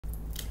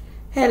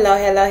Hello,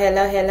 hello,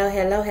 hello, hello,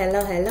 hello,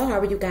 hello, hello. How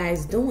are you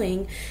guys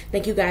doing?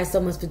 Thank you guys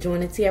so much for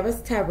joining Tiara's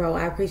Tarot.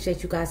 I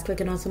appreciate you guys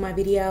clicking onto my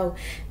video.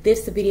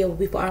 This video will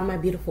be for all my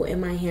beautiful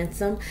and my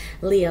handsome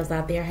Leos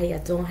out there. How y'all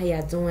doing? How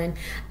y'all doing?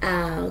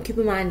 Keep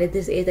in mind that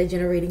this is a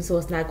generating, so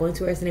it's not going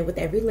to resonate with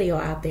every Leo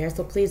out there.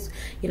 So please,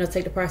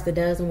 take the parts that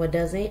does and what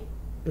doesn't.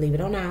 Leave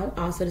it on out.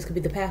 Also, this could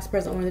be the past,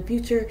 present, or the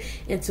future.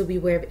 And to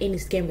beware of any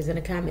scammers in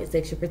the comment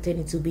section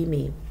pretending to be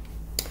me.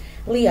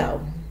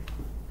 Leo.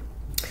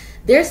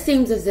 There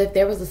seems as if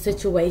there was a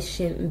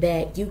situation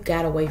that you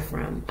got away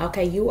from.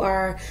 Okay, you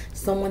are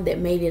someone that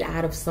made it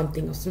out of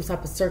something or some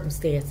type of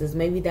circumstances.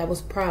 Maybe that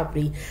was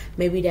poverty.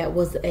 Maybe that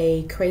was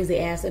a crazy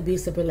ass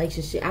abusive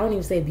relationship. I don't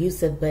even say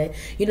abusive, but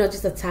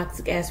just a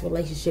toxic ass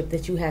relationship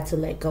that you had to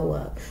let go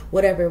of.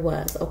 Whatever it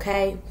was,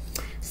 okay?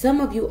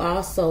 Some of you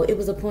also, it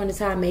was a point in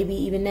time, maybe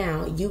even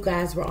now, you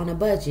guys were on a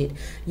budget.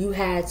 You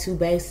had to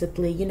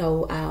basically,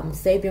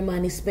 save your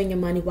money, spend your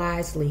money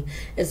wisely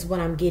is what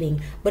I'm getting.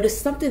 But it's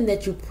something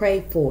that you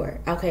pray for,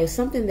 okay?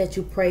 Something that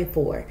you pray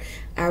for,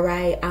 all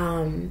right?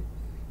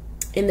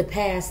 In the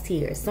past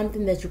here,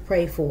 something that you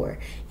pray for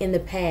in the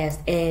past,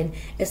 and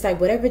it's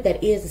like whatever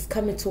that is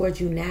coming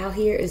towards you now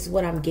here is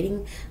what I'm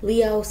getting,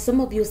 Leo.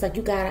 Some of you, it's like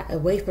you got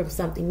away from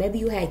something. Maybe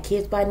you had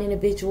kids by an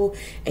individual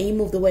and you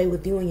moved away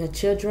with you and your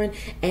children,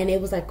 and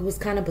it was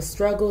kind of a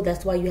struggle.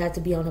 That's why you had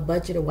to be on a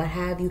budget or what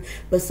have you.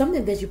 But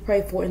something that you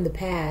prayed for in the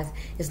past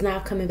is now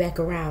coming back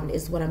around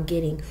is what I'm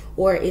getting,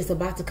 or is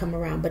about to come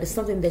around. But it's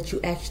something that you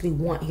actually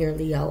want here,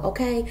 Leo,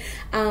 okay?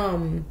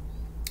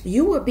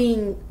 You were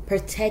being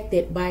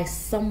protected by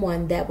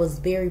someone that was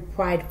very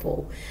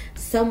prideful.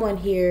 Someone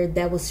here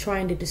that was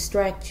trying to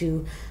distract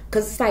you.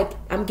 Because it's like,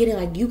 I'm getting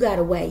like you got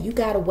away. You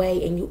got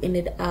away and you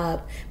ended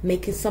up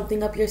making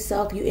something of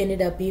yourself. You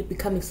ended up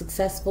becoming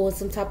successful in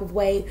some type of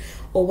way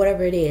or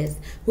whatever it is.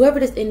 Whoever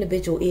this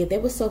individual is, they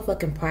were so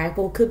fucking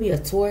prideful. Could be a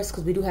Taurus,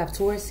 because we do have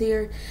Taurus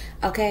here.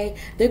 Okay?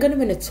 There could have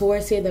been a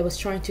Taurus here that was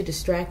trying to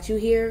distract you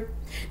here.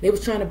 They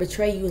was trying to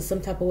betray you in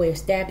some type of way or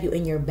stab you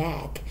in your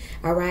back.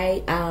 All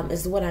right?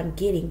 Is what I'm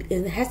getting.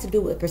 And it has to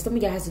do with, for some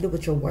of y'all, it has to do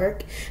with your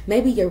work.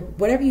 Maybe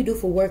whatever you do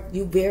for work,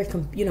 you very,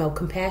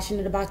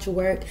 compassionate about your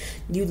work.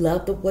 You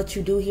love what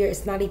you do here.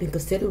 It's not even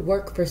considered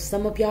work for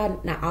some of y'all,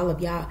 not all of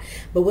y'all.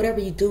 But whatever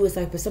you do, is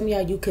like for some of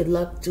y'all, you could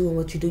love doing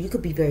what you do. You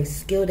could be very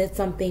skilled at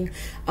something.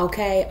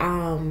 Okay?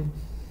 I'm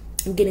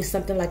getting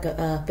something like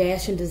a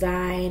fashion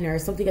design or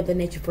something of the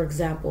nature, for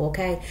example,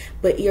 okay?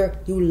 But you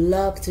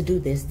love to do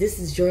this. This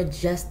is your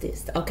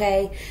justice,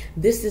 okay?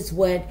 This is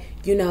what,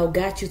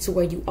 got you to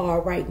where you are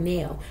right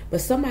now.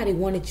 But somebody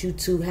wanted you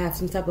to have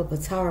some type of a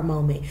tower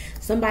moment.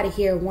 Somebody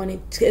here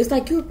wanted to, it's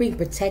like you were being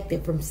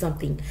protected from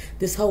something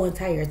this whole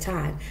entire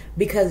time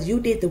because you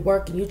did the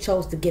work and you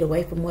chose to get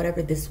away from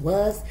whatever this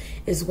was,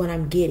 is what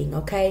I'm getting,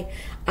 okay?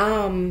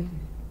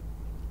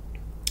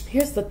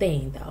 Here's the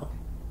thing, though.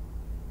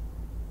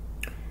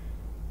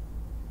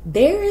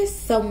 There is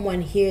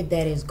someone here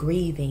that is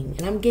grieving,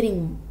 and I'm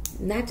getting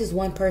not just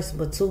one person,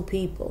 but two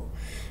people.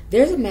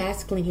 There's a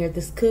masculine here.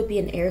 This could be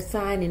an air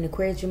sign, an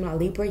Aquarius, Gemini,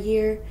 Libra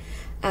here,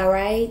 all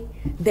right,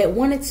 that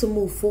wanted to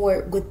move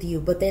forward with you,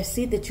 but they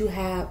see that you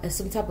have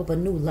some type of a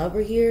new lover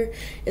here,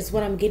 is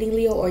what I'm getting,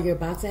 Leo, or you're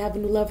about to have a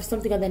new lover,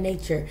 something of that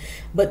nature.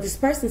 But this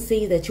person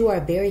sees that you are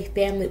a very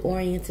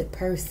family-oriented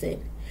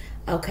person.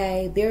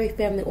 Okay, very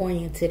family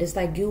oriented. It's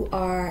like you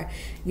are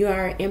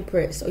an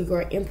empress or you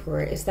are an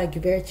emperor. It's like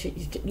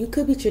you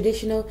could be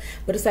traditional,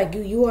 but it's like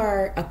you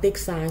are a big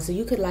sign, so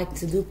you could like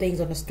to do things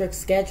on a strict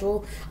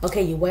schedule.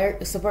 Okay,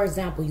 so for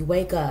example, you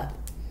wake up.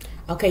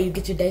 Okay, you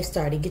get your day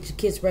started, get your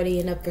kids ready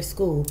and up for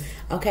school.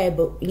 Okay,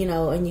 but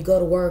and you go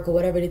to work or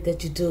whatever it is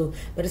that you do.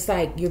 But it's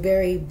like you're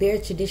very, very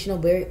traditional,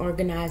 very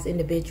organized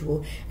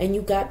individual. And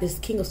you got this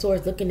King of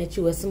Swords looking at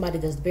you as somebody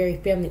that's very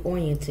family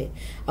oriented.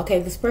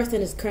 Okay, this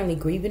person is currently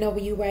grieving over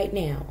you right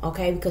now.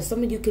 Okay, because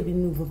some of you could be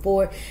moving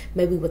forward,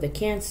 maybe with a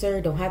Cancer.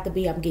 Don't have to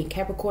be. I'm getting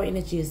Capricorn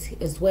energy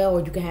as well,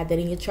 or you can have that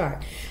in your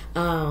chart.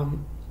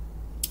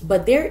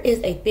 But there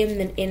is a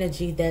feminine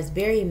energy that's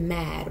very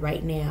mad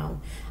right now,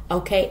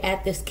 okay,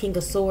 at this King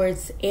of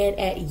Swords and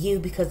at you,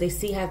 because they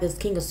see how this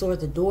King of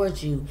Swords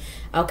adores you,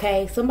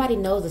 okay? Somebody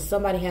knows that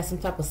somebody has some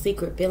type of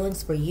secret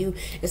feelings for you.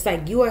 It's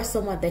like you are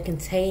someone that can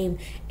tame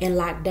and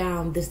lock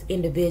down this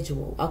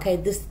individual, okay?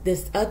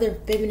 This other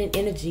feminine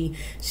energy,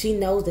 she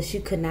knows that she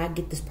could not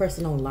get this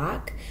person on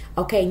lock,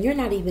 okay? And you're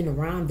not even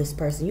around this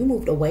person. You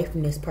moved away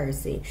from this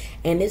person.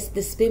 And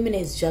this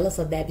feminine is jealous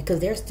of that because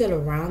they're still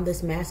around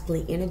this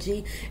masculine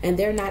energy and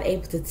they're not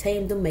able to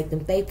tame them, make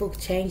them faithful,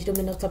 change them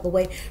in no type of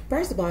way.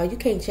 First of all, you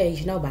can't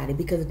change nobody,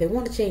 because if they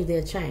want to change,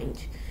 they'll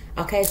change.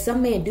 Okay,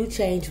 some men do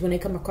change when they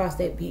come across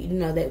that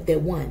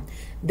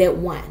that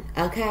one,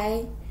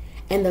 okay.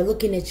 and they're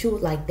looking at you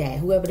like that.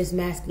 Whoever this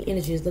masculine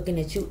energy is looking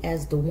at you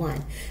as the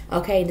one.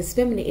 Okay, and this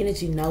feminine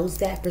energy knows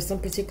that for some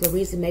particular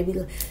reason. Maybe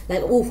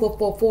like, ooh,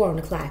 444 on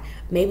the clock.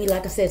 Maybe,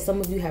 like I said,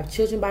 some of you have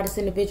children by this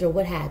individual,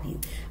 what have you.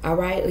 All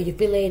right, or you're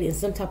affiliated in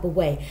some type of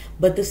way.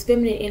 But this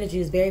feminine energy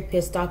is very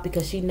pissed off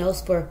because she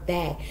knows for a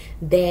fact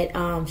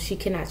that she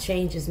cannot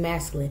change his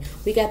masculine.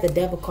 We got the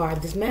devil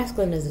card. This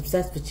masculine is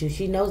obsessed with you.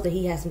 She knows that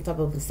he has some type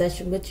of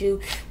obsession with you,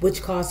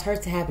 which caused her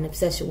to have an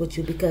obsession with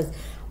you, because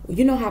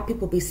you know how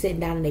people be sitting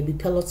down and they be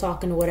pillow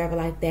talking or whatever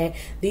like that.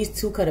 These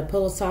two could have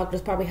pillow talked.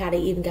 That's probably how they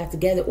even got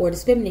together. Or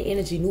this feminine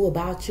energy knew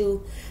about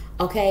you.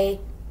 Okay.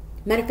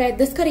 Matter of fact,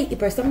 this could have,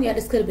 for some of y'all,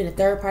 this could have been a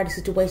third party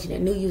situation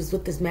that knew you was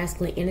with this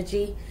masculine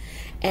energy,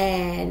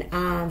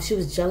 and she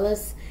was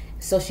jealous.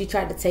 So she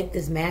tried to take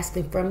this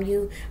masculine from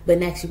you, but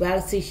in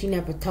actuality, she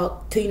never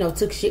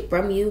took shit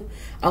from you.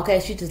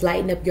 Okay, she just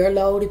lightened up your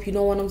load, if you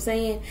know what I'm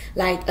saying.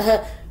 Like,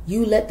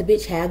 you let the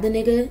bitch have the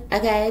nigga,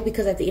 okay?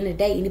 Because at the end of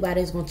the day,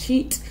 anybody is gonna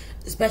cheat,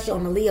 especially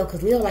on the Leo,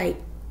 because Leo like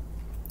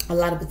a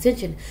lot of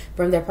attention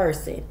from their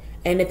person.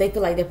 And if they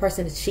feel like their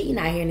person is cheating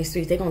out here in the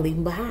streets, they're going to leave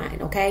them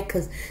behind, okay?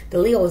 Because the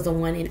Leo is the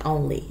one and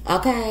only,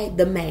 okay?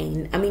 The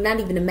main. I mean, not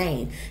even the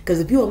main. Because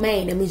if you're a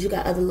main, that means you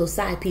got other little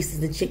side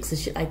pieces and chicks and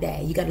shit like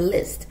that. You got a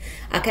list,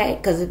 okay?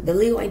 Because if the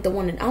Leo ain't the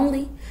one and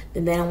only,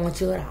 then they don't want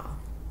you at all.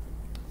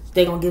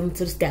 They're going to give them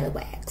to the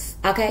scallywags,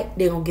 okay?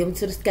 They're going to give them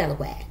to the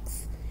scallywags.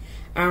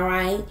 All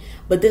right,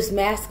 but this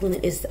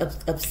masculine is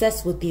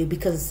obsessed with you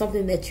because it's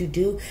something that you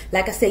do.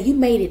 Like I said, you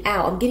made it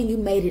out. I'm getting you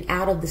made it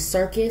out of the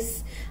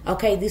circus.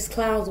 Okay, these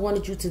clowns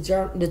wanted you to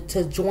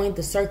join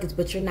the circus,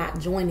 but you're not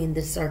joining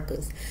the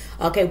circus.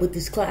 Okay, with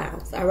these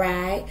clowns. All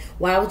right,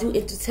 why would you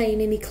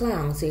entertain any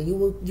clowns here?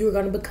 You're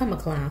going to become a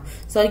clown.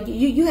 So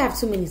you have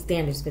too many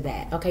standards for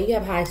that. Okay, you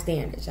have high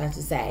standards, I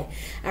should say.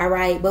 All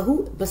right,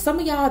 but some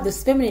of y'all,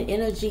 this feminine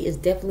energy is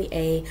definitely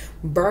a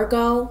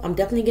Virgo. I'm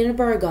definitely getting a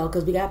Virgo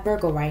because we got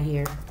Virgo right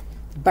here.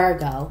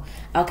 Virgo,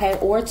 okay,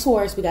 or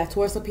Taurus. We got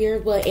Taurus up here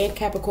as well, and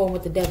Capricorn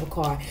with the devil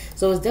card.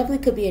 So it definitely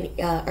could be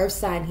an earth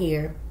sign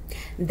here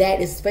that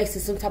is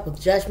facing some type of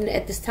judgment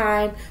at this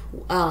time.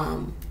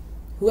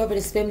 Whoever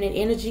this feminine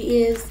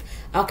energy is,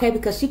 okay,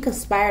 because she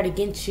conspired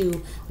against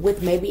you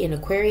with maybe an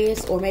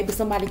Aquarius, or maybe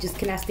somebody just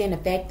cannot stand the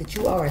fact that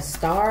you are a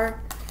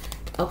star.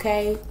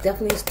 Okay,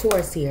 definitely it's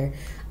Taurus here.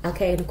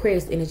 Okay, and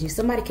Aquarius energy.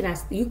 Somebody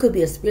you could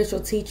be a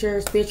spiritual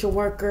teacher, spiritual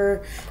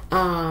worker,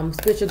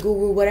 spiritual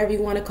guru, whatever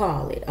you want to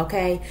call it.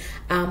 Okay,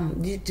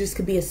 you just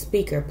could be a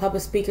speaker,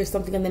 public speaker,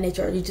 something of the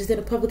nature. Or you just in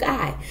a public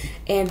eye,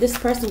 and this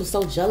person was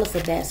so jealous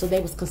of that, so they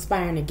was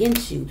conspiring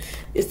against you.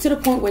 It's to the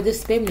point where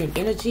this feminine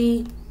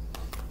energy,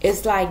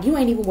 it's like you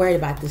ain't even worried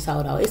about this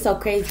hoe though. It's so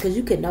crazy because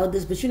you could know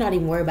this, but you're not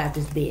even worried about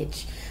this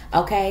bitch.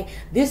 Okay,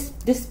 this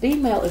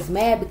female is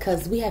mad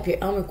because we have here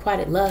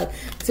unrequited love.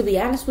 To be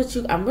honest with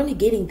you, I'm really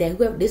getting that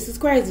whoever, this is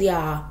crazy,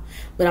 y'all,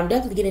 but I'm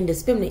definitely getting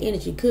this feminine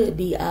energy could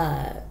be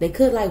they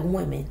could like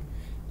women.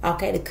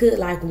 Okay, they could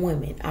like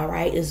women, all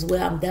right, as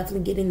well. I'm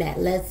definitely getting that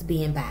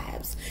lesbian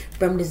vibes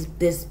from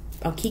this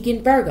I'm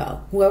keeping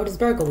Virgo, whoever this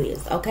Virgo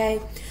is, okay?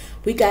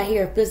 We got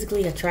here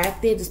physically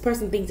attracted. This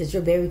person thinks that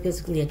you're very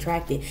physically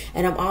attracted.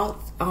 And I'm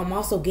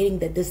also getting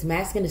that this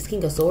masculine, this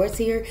King of Swords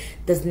here,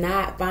 does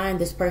not find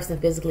this person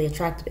physically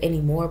attractive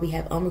anymore. We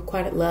have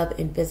unrequited love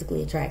and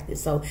physically attracted.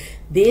 So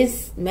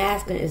this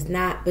masculine is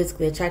not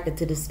physically attracted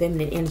to this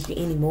feminine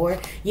energy anymore.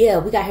 Yeah,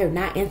 we got here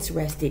not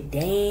interested.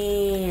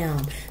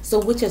 Damn. So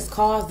which has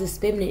caused this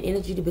feminine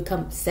energy to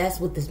become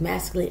obsessed with this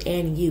masculine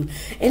and you.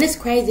 And it's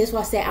crazy. That's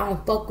why I say I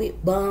don't fuck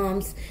with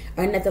bums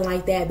or nothing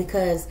like that.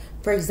 Because,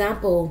 for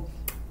example,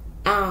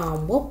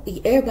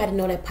 everybody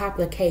know that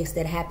popular case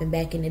that happened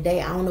back in the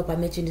day. I don't know if I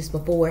mentioned this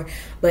before,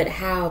 but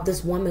how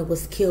this woman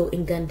was killed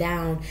and gunned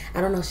down.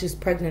 I don't know if she was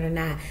pregnant or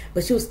not,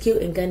 but she was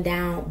killed and gunned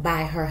down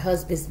by her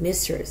husband's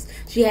mistress.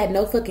 She had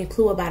no fucking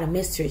clue about a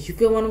mistress. You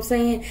feel what I'm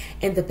saying?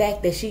 And the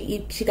fact that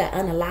she got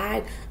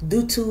unalived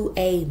due to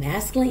a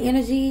masculine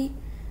energy.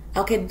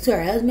 Okay, to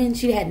her husband,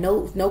 she had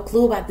no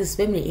clue about this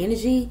feminine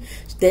energy.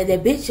 That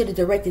bitch should have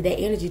directed that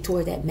energy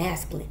towards that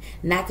masculine,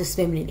 not this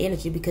feminine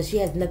energy, because she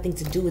has nothing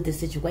to do with this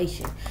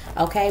situation.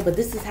 Okay, but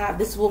this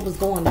is what was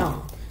going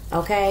on.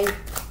 Okay,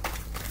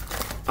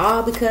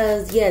 all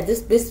because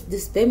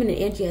this feminine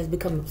energy has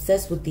become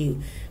obsessed with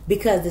you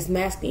because this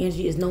masculine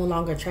energy is no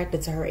longer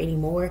attracted to her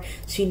anymore.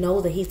 She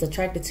knows that he's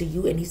attracted to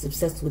you and he's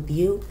obsessed with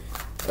you.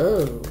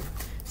 Oh.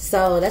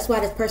 So that's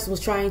why this person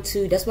was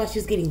that's why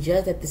she's getting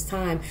judged at this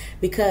time,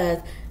 because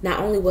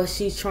not only was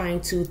she trying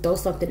to throw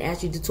something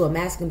at you due to a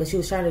masculine, but she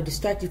was trying to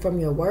distract you from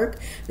your work,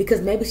 because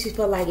maybe she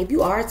felt like if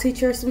you are a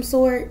teacher of some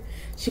sort,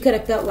 she could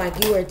have felt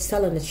like you were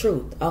telling the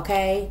truth,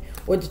 okay?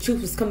 Or the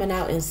truth was coming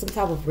out in some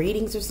type of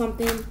readings or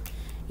something.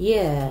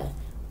 Yeah.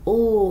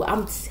 Ooh,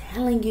 I'm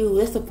telling you,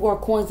 that's the 4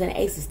 of coins and the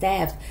Ace of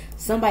Staves.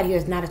 Somebody here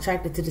is not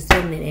attracted to this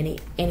feminine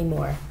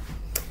anymore.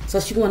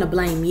 So she want to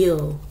blame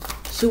you.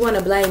 She want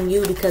to blame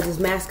you because this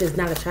masculine is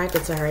not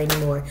attracted to her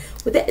anymore.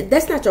 But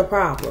that's not your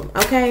problem,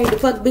 okay? The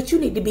fuck, bitch, you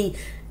need to be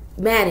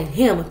mad at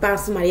him and find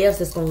somebody else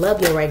that's going to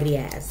love your raggedy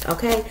ass,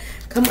 okay?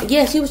 Come on.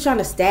 Yeah, she was trying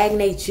to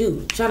stagnate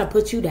you, trying to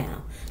put you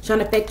down, trying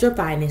to affect your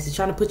finances,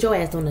 trying to put your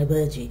ass on the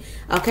budget.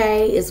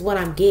 Okay, is what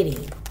I'm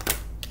getting.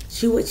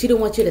 She didn't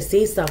want you to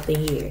see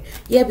something here.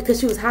 Yeah, because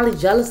she was highly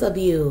jealous of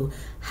you.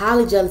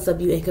 Highly jealous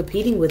of you and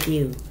competing with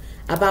you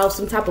about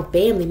some type of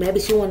family. Maybe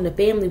she wanted a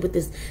family with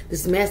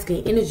this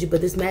masculine energy,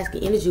 but this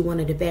masculine energy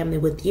wanted a family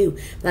with you.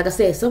 Like I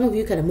said, some of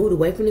you could have moved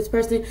away from this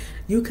person.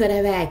 You could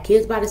have had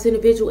kids by this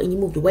individual and you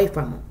moved away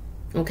from him.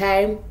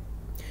 Okay?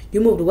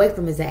 You moved away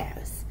from his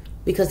ass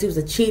because he was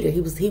a cheater. He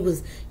was, you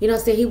know what I'm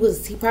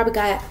saying? He probably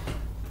got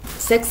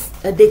sex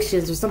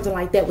addictions or something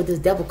like that with this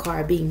devil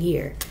card being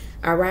here.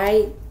 All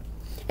right?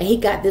 And he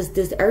got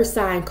this earth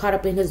sign caught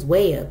up in his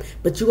web.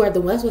 But you are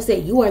the one, that's what I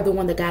said, you are the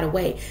one that got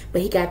away.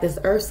 But he got this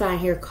earth sign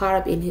here caught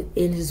up in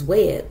his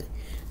web.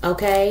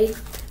 Okay?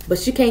 But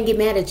she can't get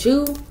mad at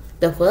you.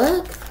 The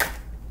fuck?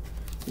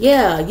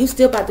 Yeah, you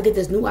still about to get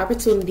this new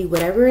opportunity,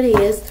 whatever it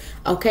is.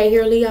 Okay,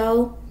 here,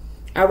 Leo.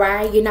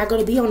 Alright? You're not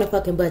going to be on a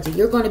fucking budget.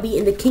 You're going to be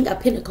in the King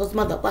of Pentacles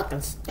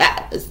motherfucking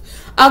status.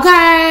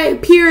 Okay?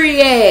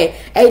 Period.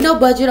 Ain't no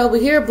budget over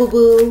here,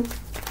 boo-boo.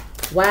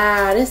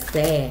 Wow, that's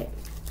sad.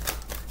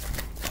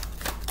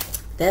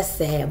 That's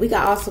sad. We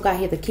also got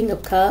here the King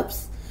of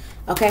Cups.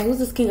 Okay, who's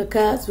this King of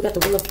Cups? We got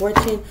the Wheel of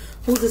Fortune.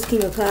 Who's this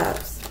King of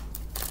Cups?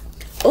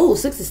 Oh,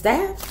 Six of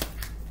Staffs.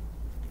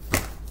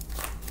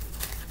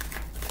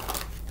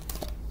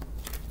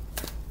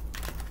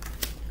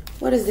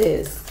 What is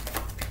this?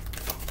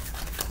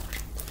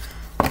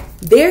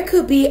 There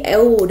could be,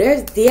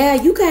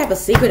 you could have a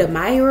secret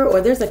admirer, or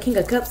there's a King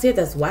of Cups here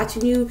that's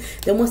watching you,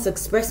 that wants to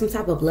express some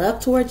type of love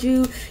towards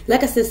you.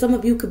 Like I said, some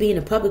of you could be in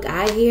the public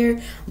eye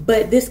here,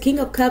 but this King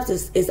of Cups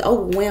is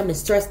overwhelmed and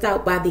stressed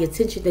out by the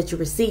attention that you're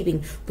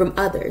receiving from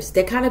others.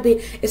 They're kind of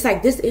it's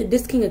like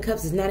this King of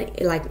Cups is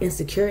not like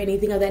insecure or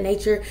anything of that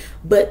nature,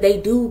 but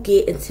they do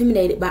get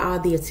intimidated by all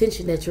the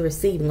attention that you're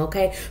receiving,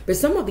 okay? For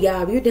some of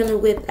y'all, you're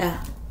dealing with a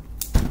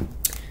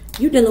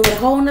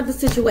whole nother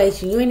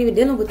situation. You ain't even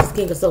dealing with this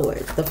King of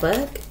Swords. The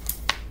fuck?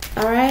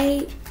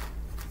 Alright?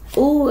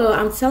 Ooh,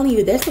 I'm telling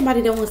you, there's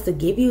somebody that wants to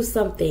give you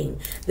something.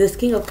 This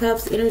King of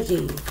Cups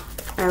energy.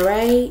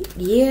 Alright?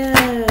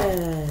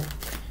 Yeah.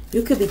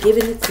 You could be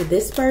giving it to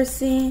this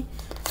person.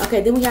 Okay,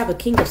 then we have a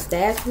King of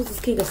Staffs. Who's this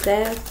King of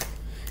Staffs?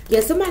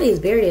 Yeah, somebody is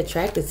very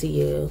attracted to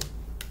you.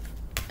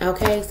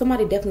 Okay?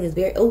 Somebody definitely is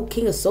very... Oh,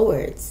 King of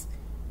Swords.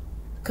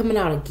 Coming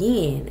out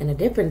again in a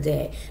different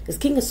deck. This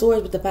King of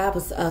Swords with the Five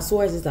of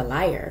Swords is a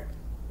liar.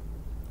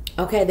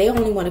 Okay, they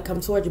only want to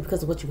come towards you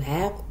because of what you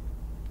have.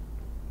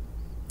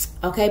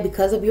 Okay,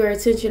 because of your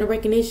attention and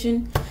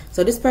recognition.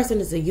 So this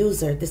person is a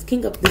user. This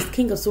King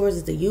of Swords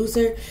is a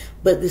user,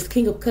 but this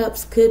King of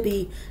Cups could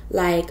be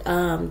like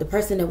the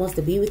person that wants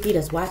to be with you,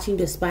 that's watching,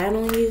 that's spying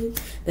on you.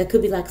 That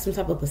could be like some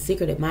type of a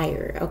secret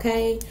admirer.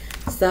 Okay,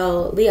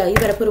 so Leo, you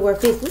better put a word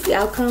face. What's the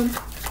outcome?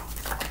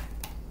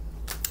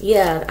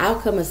 Yeah, the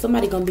outcome is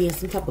somebody going to be in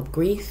some type of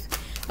grief,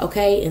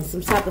 okay, and some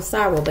type of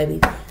sorrow,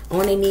 baby.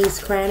 On their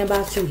knees crying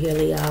about you here,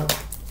 Leo.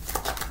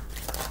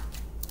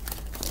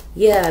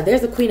 Yeah,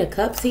 there's a Queen of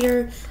Cups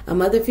here, a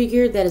mother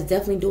figure that is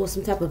definitely doing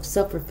some type of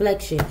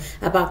self-reflection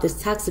about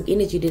this toxic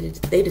energy that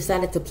they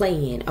decided to play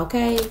in,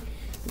 okay?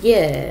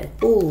 Yeah,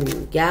 ooh,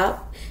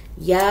 yup.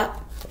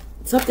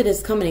 Something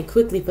is coming in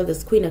quickly for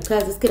this Queen of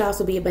Cups. This could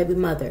also be a baby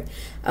mother,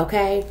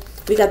 okay?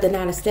 We got the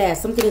Nine of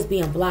Staffs. Something is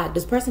being blocked.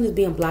 This person is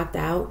being blocked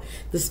out.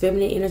 This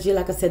feminine energy,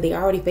 like I said, they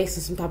already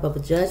facing some type of a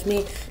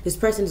judgment. This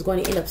person is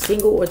going to end up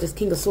single, or this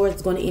King of Swords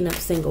is going to end up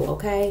single,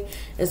 okay?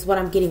 That's what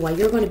I'm getting. While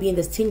you're going to be in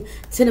this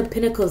Ten of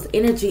Pentacles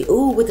energy,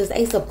 ooh, with this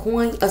Ace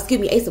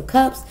of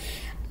Cups.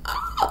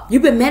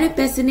 You've been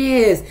manifesting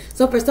this.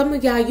 So for some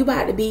of y'all, you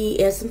about to be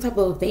in some type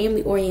of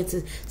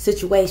family-oriented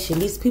situation.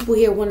 These people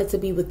here wanted to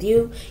be with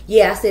you.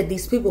 Yeah, I said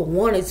these people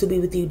wanted to be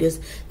with you. This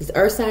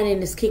Earth sign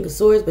and this King of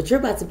Swords. But you're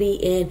about to be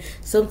in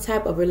some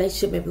type of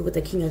relationship, maybe with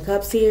the King of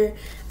Cups here.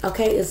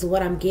 Okay, is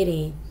what I'm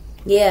getting.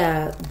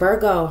 Yeah,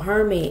 Virgo,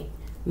 Hermit,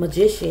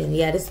 Magician.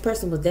 Yeah, this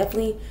person was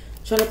definitely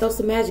trying to throw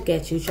some magic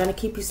at you, trying to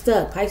keep you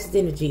stuck. Pisces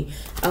energy.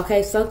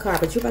 Okay, Sun card,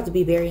 but you're about to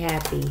be very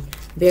happy.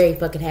 Very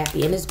fucking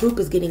happy. And this group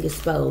is getting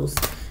exposed.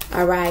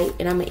 Alright,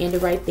 and I'm going to end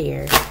it right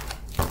there.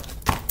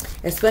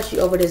 Especially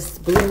over this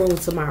blue moon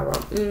tomorrow.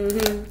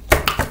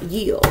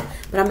 Yeah.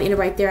 But I'm going to end it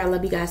right there. I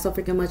love you guys so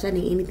freaking much. I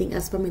need anything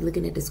else from me, look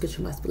in the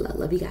description box below.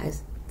 Love you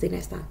guys. See you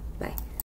next time. Bye.